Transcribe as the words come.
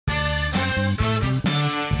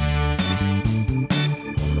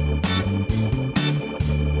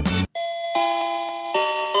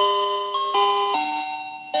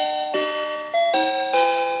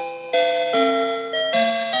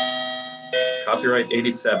Copyright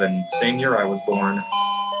 87, same year I was born.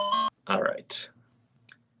 All right.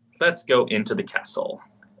 Let's go into the castle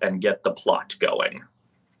and get the plot going.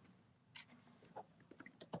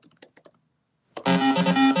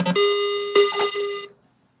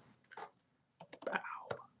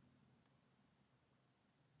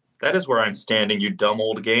 That is where I'm standing, you dumb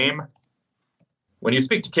old game. When you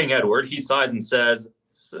speak to King Edward, he sighs and says,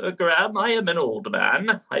 Sir Graham, I am an old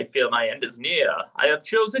man. I fear my end is near. I have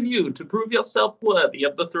chosen you to prove yourself worthy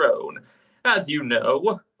of the throne. As you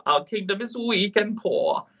know, our kingdom is weak and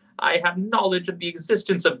poor. I have knowledge of the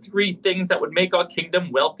existence of 3 things that would make our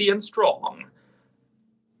kingdom wealthy and strong.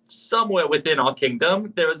 Somewhere within our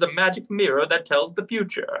kingdom, there is a magic mirror that tells the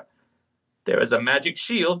future. There is a magic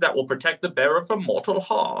shield that will protect the bearer from mortal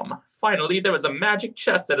harm. Finally, there is a magic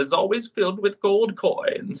chest that is always filled with gold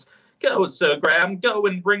coins. Go, Sir Graham, go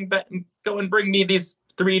and bring me these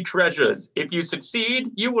 3 treasures. If you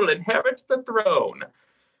succeed, you will inherit the throne.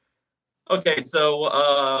 Okay,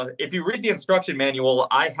 so if you read the instruction manual,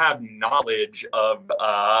 I have knowledge of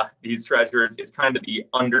these treasures is kind of the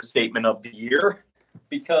understatement of the year,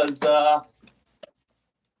 because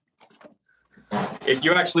if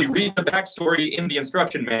you actually read the backstory in the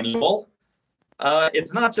instruction manual,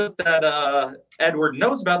 it's not just that Edward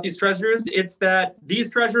knows about these treasures, it's that these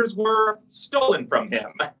treasures were stolen from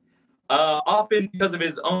him. Often because of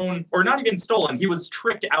his own, or not even stolen, he was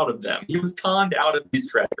tricked out of them. He was conned out of these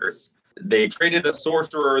treasures. They traded a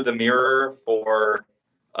sorcerer the mirror for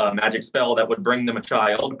a magic spell that would bring them a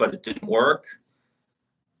child, but it didn't work.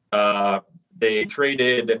 They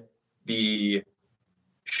traded the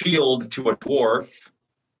shield to a dwarf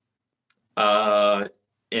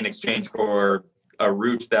in exchange for a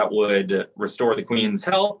root that would restore the queen's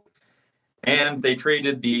health. And they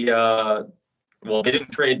traded well, they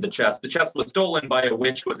didn't trade the chest. The chest was stolen by a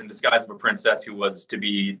witch who was in disguise of a princess who was to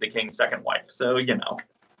be the king's second wife. So, you know.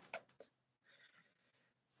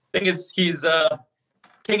 Thing is, he's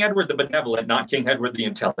King Edward the Benevolent, not King Edward the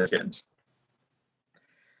Intelligent.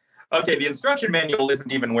 Okay, the instruction manual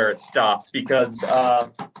isn't even where it stops, because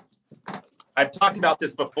I've talked about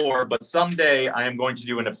this before, but someday I am going to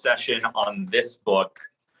do an obsession on this book,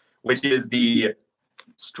 which is the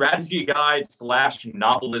strategy guide /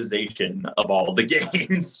 novelization of all the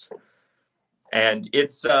games. And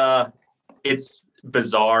it's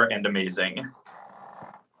bizarre and amazing.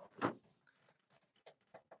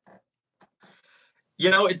 You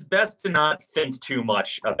know, it's best to not think too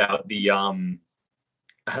much about the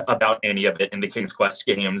about any of it in the King's Quest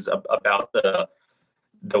games, about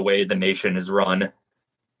the way the nation is run.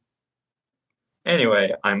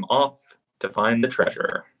 Anyway, I'm off to find the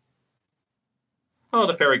treasure. Oh,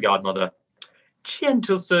 the fairy godmother.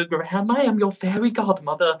 Gentle Sir Graham, I am your fairy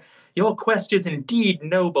godmother. Your quest is indeed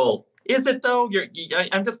noble. Is it, though?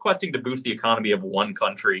 I'm just questing to boost the economy of one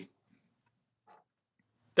country.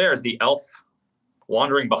 There's the elf,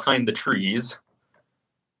 wandering behind the trees.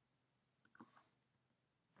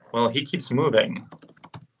 Well, he keeps moving.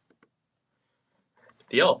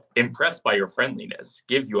 The elf, impressed by your friendliness,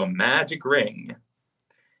 gives you a magic ring.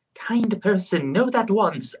 Kind person, know that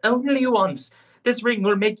once, only once. This ring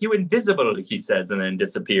will make you invisible, he says, and then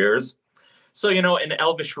disappears. So, you know, an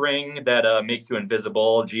elvish ring that makes you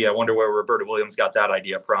invisible. Gee, I wonder where Roberta Williams got that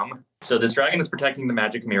idea from. So this dragon is protecting the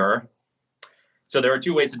magic mirror. So there are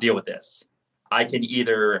 2 ways to deal with this. I can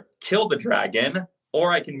either kill the dragon,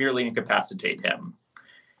 or I can merely incapacitate him.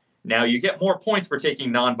 Now, you get more points for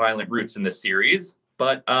taking non-violent routes in this series,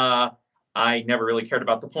 but I never really cared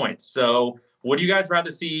about the points. So would you guys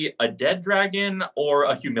rather see a dead dragon or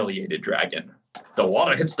a humiliated dragon? The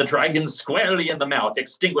water hits the dragon squarely in the mouth,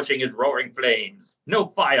 extinguishing his roaring flames. No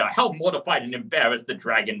fire! How mortified and embarrassed the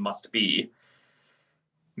dragon must be.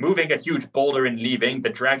 Moving a huge boulder and leaving, the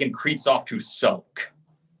dragon creeps off to soak.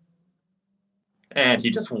 And he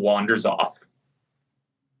just wanders off.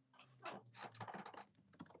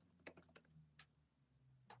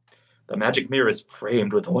 The magic mirror is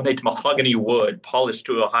framed with ornate mahogany wood, polished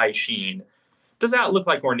to a high sheen. Does that look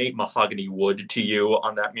like ornate mahogany wood to you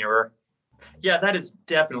on that mirror? Yeah, that is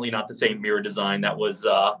definitely not the same mirror design that was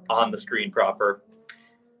on the screen proper.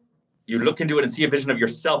 You look into it and see a vision of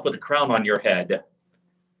yourself with a crown on your head.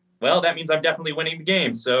 Well, that means I'm definitely winning the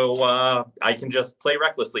game, so I can just play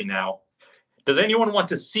recklessly now. Does anyone want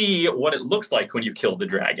to see what it looks like when you kill the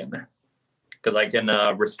dragon? Because I can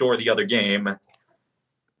restore the other game.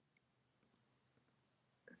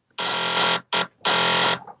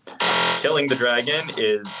 Killing the dragon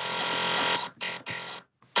is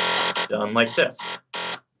done like this.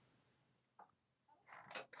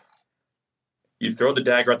 You throw the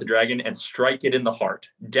dagger at the dragon and strike it in the heart.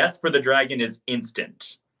 Death for the dragon is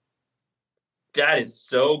instant. That is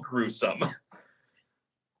so gruesome.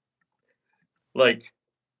 Like,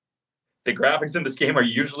 the graphics in this game are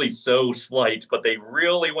usually so slight, but they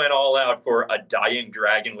really went all out for a dying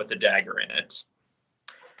dragon with a dagger in it.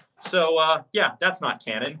 So, yeah, that's not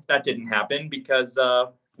canon. That didn't happen because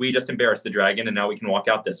we just embarrassed the dragon, and now we can walk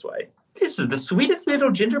out this way. This is the sweetest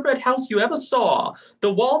little gingerbread house you ever saw.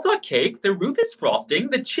 The walls are cake, the roof is frosting,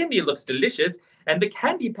 the chimney looks delicious, and the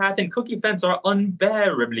candy path and cookie fence are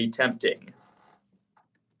unbearably tempting.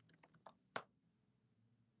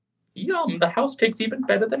 Yum, the house tastes even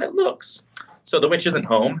better than it looks. So the witch isn't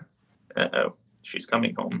home. Uh-oh, she's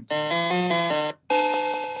coming home.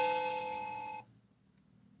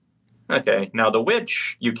 Okay, now the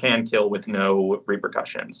witch you can kill with no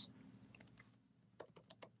repercussions.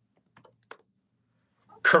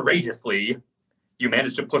 Courageously, you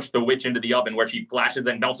manage to push the witch into the oven where she flashes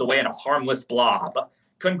and melts away in a harmless blob.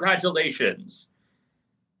 Congratulations.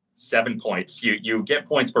 7 points. You get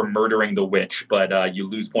points for murdering the witch, but you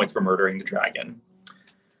lose points for murdering the dragon.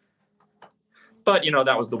 But,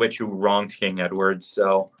 that was the witch who wronged King Edward,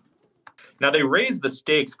 so... Now, they raised the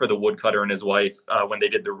stakes for the woodcutter and his wife when they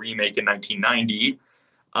did the remake in 1990,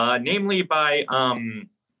 namely by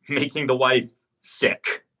making the wife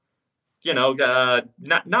sick.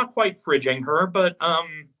 Not quite fridging her, but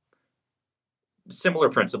similar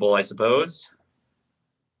principle, I suppose.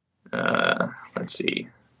 Let's see.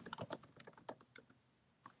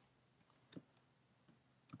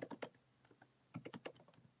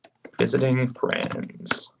 Visiting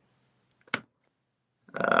friends.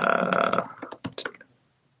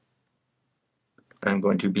 I'm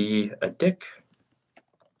going to be a dick.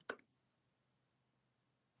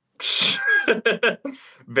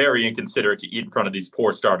 Very inconsiderate to eat in front of these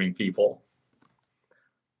poor, starving people.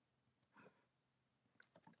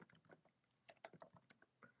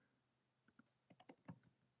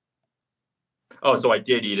 Oh, so I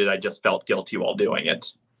did eat it. I just felt guilty while doing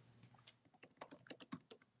it.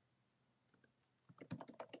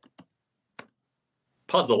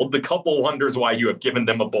 Puzzled, the couple wonders why you have given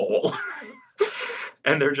them a bowl.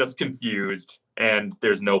 And they're just confused, and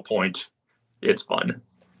there's no point. It's fun.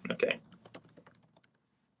 Okay.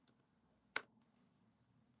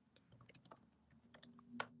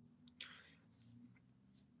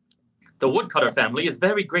 The woodcutter family is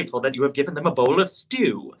very grateful that you have given them a bowl of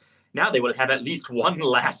stew. Now they will have at least one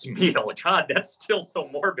last meal. God, that's still so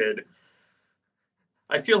morbid.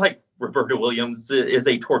 I feel like Roberta Williams is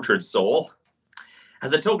a tortured soul.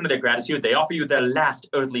 As a token of their gratitude, they offer you their last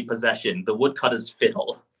earthly possession, the woodcutter's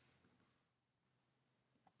fiddle.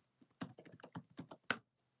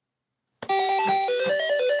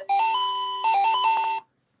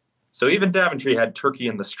 So even Daventry had turkey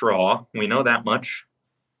in the straw. We know that much.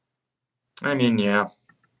 I mean, yeah.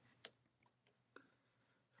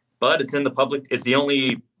 But it's in the public, it's the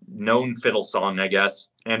only known fiddle song, I guess,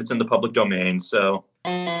 and it's in the public domain, so...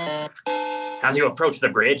 As you approach the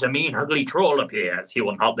bridge, a mean, ugly troll appears. He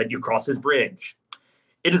will not let you cross his bridge.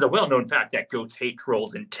 It is a well-known fact that goats hate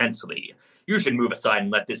trolls intensely. You should move aside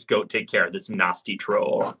and let this goat take care of this nasty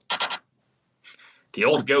troll. The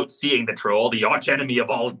old goat, seeing the troll, the archenemy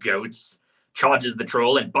of all goats, charges the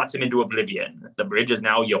troll and butts him into oblivion. The bridge is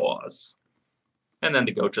now yours. And then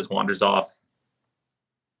the goat just wanders off.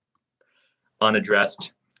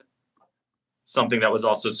 Unaddressed. Something that was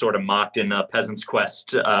also sort of mocked in Peasant's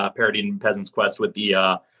Quest, parodied in Peasant's Quest with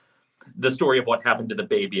the story of what happened to the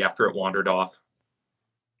baby after it wandered off.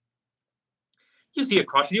 You see a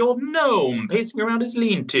crotchety old gnome pacing around his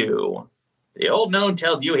lean-to. The old gnome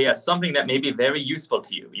tells you he has something that may be very useful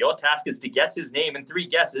to you. Your task is to guess his name in 3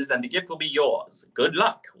 guesses, and the gift will be yours. Good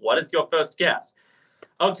luck. What is your first guess?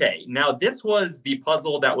 Okay, now this was the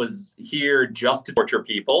puzzle that was here just to torture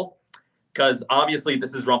people, because obviously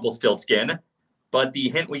this is Rumpelstiltskin. But the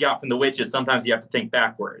hint we got from the witch is sometimes you have to think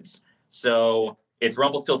backwards. So it's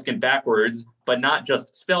Rumpelstiltskin backwards, but not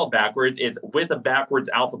just spelled backwards. It's with a backwards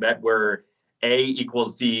alphabet where A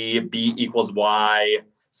equals Z, B equals Y,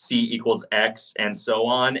 C equals X, and so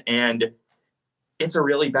on. And it's a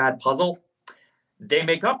really bad puzzle. They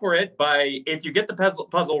make up for it by, if you get the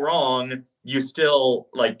puzzle wrong, you still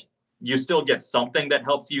get something that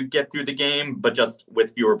helps you get through the game, but just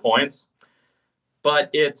with fewer points. But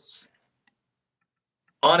it's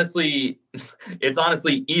honestly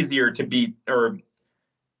easier to beat, or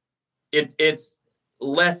it's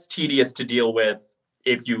less tedious to deal with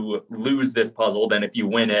if you lose this puzzle than if you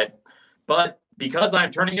win it. But because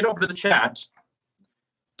I'm turning it over to the chat,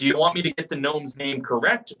 do you want me to get the gnome's name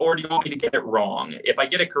correct, or do you want me to get it wrong? If I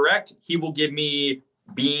get it correct, he will give me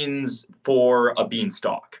beans for a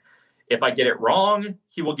beanstalk. If I get it wrong,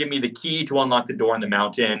 he will give me the key to unlock the door in the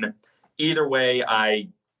mountain. Either way, I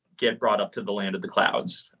get brought up to the land of the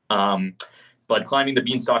clouds. But climbing the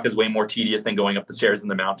beanstalk is way more tedious than going up the stairs in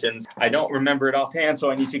the mountains. I don't remember it offhand,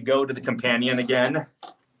 so I need to go to the companion again.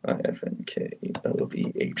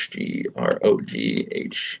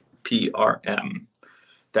 IFNKOVHGROGHPRM.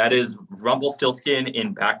 That is Rumpelstiltskin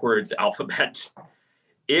in backwards alphabet.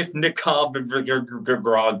 If Nikov.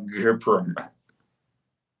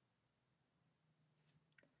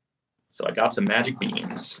 So I got some magic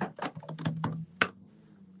beans.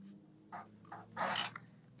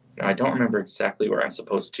 Now I don't remember exactly where I'm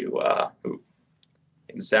supposed to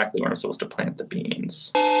plant the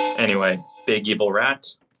beans. Anyway, big evil rat.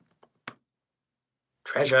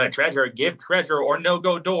 Treasure, treasure, give treasure or no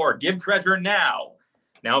go door. Give treasure now.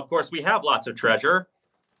 Now, of course, we have lots of treasure,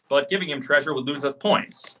 but giving him treasure would lose us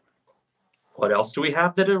points. What else do we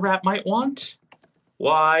have that a rat might want?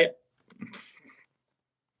 Why,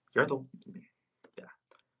 you're the... Yeah.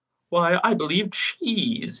 Why, I believe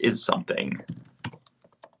cheese is something.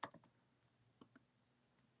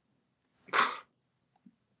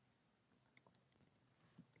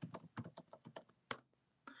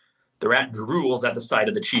 The rat drools at the sight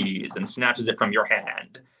of the cheese and snatches it from your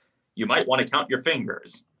hand. You might want to count your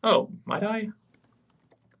fingers. Oh, might I?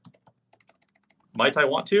 Might I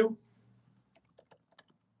want to?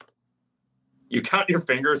 You count your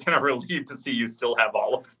fingers and are relieved to see you still have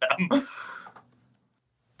all of them.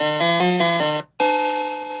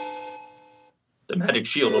 The magic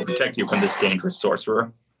shield will protect you from this dangerous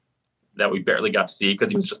sorcerer that we barely got to see because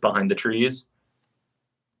he was just behind the trees.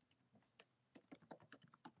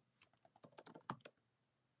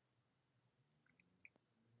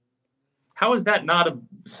 How is that not a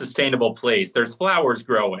sustainable place? There's flowers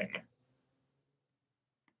growing.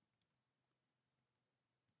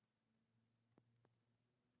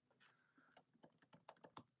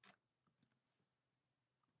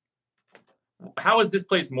 How is this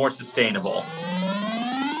place more sustainable?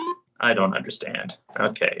 I don't understand.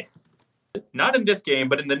 Okay. Not in this game,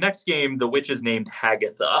 but in the next game, the witch is named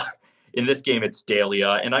Hagatha. In this game, it's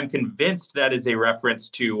Dahlia, and I'm convinced that is a reference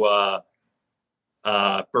to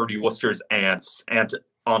Bertie Wooster's aunts, Aunt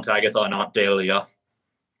Agatha and Aunt Dahlia.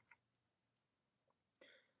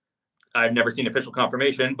 I've never seen official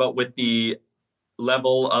confirmation, but with the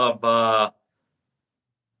level of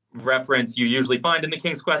reference you usually find in the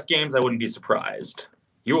King's Quest games, I wouldn't be surprised.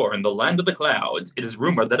 You are in the land of the clouds. It is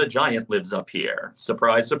rumored that a giant lives up here.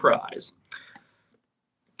 Surprise, surprise.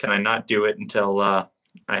 Can I not do it until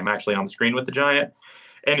I'm actually on the screen with the giant?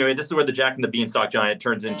 Anyway, this is where the Jack and the Beanstalk giant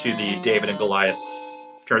turns into the David and Goliath.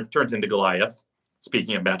 Turns into Goliath.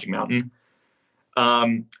 Speaking of Magic Mountain.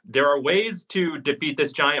 There are ways to defeat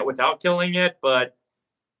this giant without killing it, but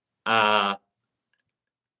I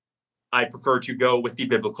prefer to go with the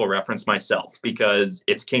biblical reference myself because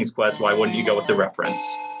it's King's Quest. Why wouldn't you go with the reference?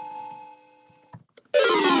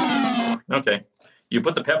 Okay. You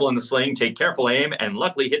put the pebble in the sling, take careful aim, and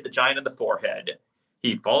luckily hit the giant in the forehead.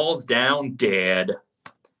 He falls down dead.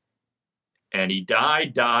 And he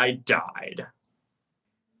died.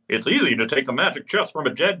 It's easy to take a magic chest from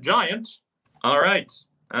a dead giant. All right.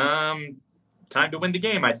 Time to win the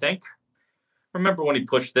game, I think. Remember when he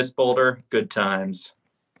pushed this boulder? Good times.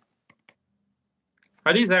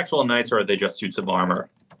 Are these actual knights or are they just suits of armor?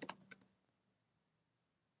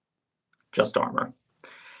 Just armor.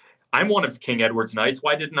 I'm one of King Edward's knights.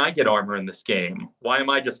 Why didn't I get armor in this game? Why am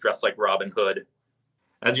I just dressed like Robin Hood?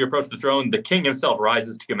 As you approach the throne, the king himself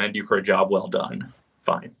rises to commend you for a job well done.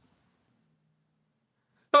 Fine.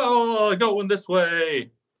 Oh, going this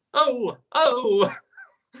way. Oh.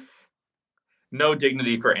 No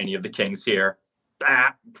dignity for any of the kings here.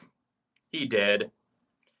 Bah. He did.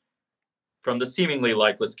 From the seemingly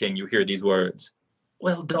lifeless king, you hear these words.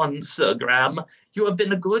 Well done, Sir Graham. You have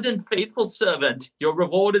been a good and faithful servant. Your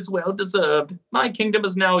reward is well deserved. My kingdom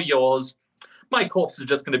is now yours. My corpse is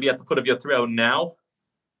just going to be at the foot of your throne now.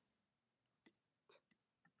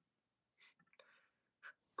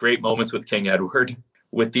 Great moments with King Edward.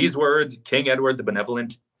 With these words, King Edward the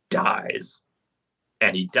Benevolent dies.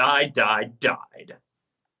 And he died.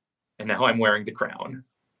 And now I'm wearing the crown.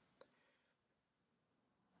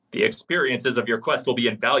 The experiences of your quest will be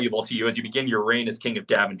invaluable to you as you begin your reign as King of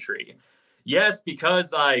Daventry. Yes,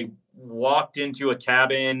 because I walked into a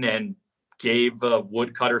cabin and gave a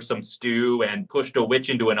woodcutter some stew and pushed a witch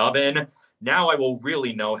into an oven, now I will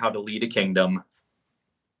really know how to lead a kingdom.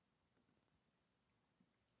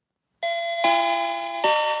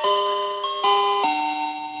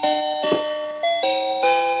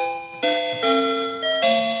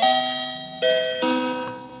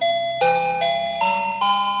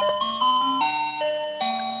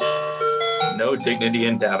 No dignity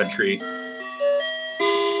in Daventry.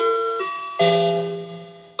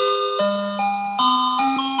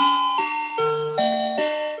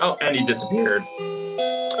 Oh, and he disappeared.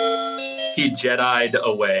 He Jedi'd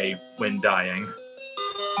away when dying.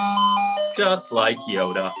 Just like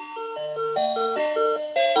Yoda.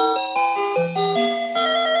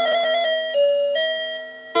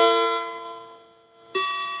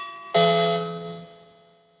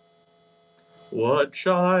 What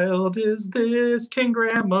child is this, King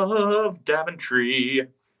Grandma of Daventry?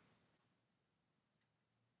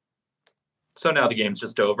 So now the game's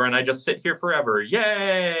just over, and I just sit here forever.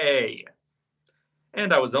 Yay!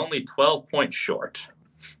 And I was only 12 points short.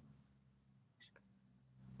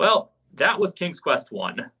 Well, that was King's Quest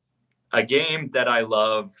 1, a game that I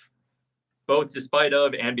love both despite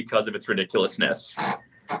of and because of its ridiculousness.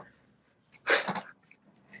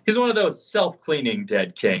 He's one of those self-cleaning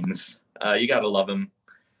dead kings. You gotta love him.